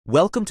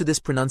Welcome to this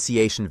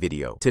pronunciation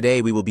video.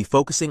 Today we will be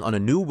focusing on a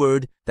new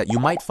word that you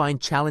might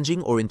find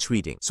challenging or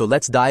intriguing. So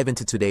let's dive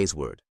into today's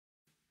word.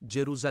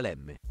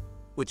 Gerusalemme,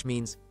 which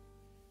means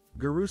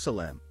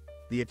Gerusalemme,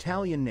 the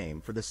Italian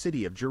name for the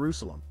city of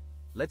Jerusalem.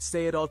 Let's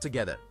say it all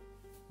together.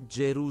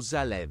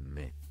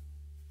 Gerusalemme.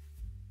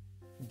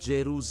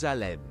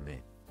 Gerusalemme.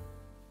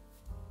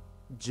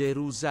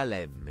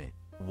 Gerusalemme.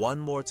 One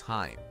more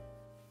time.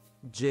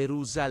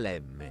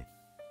 Gerusalemme.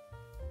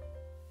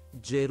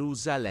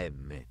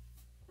 Gerusalemme.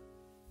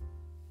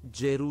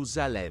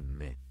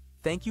 Gerusalemme.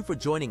 Thank you for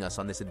joining us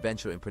on this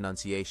adventure in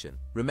pronunciation.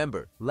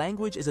 Remember,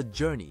 language is a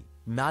journey,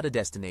 not a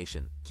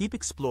destination. Keep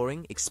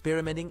exploring,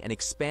 experimenting, and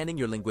expanding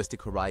your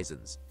linguistic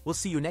horizons. We'll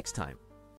see you next time.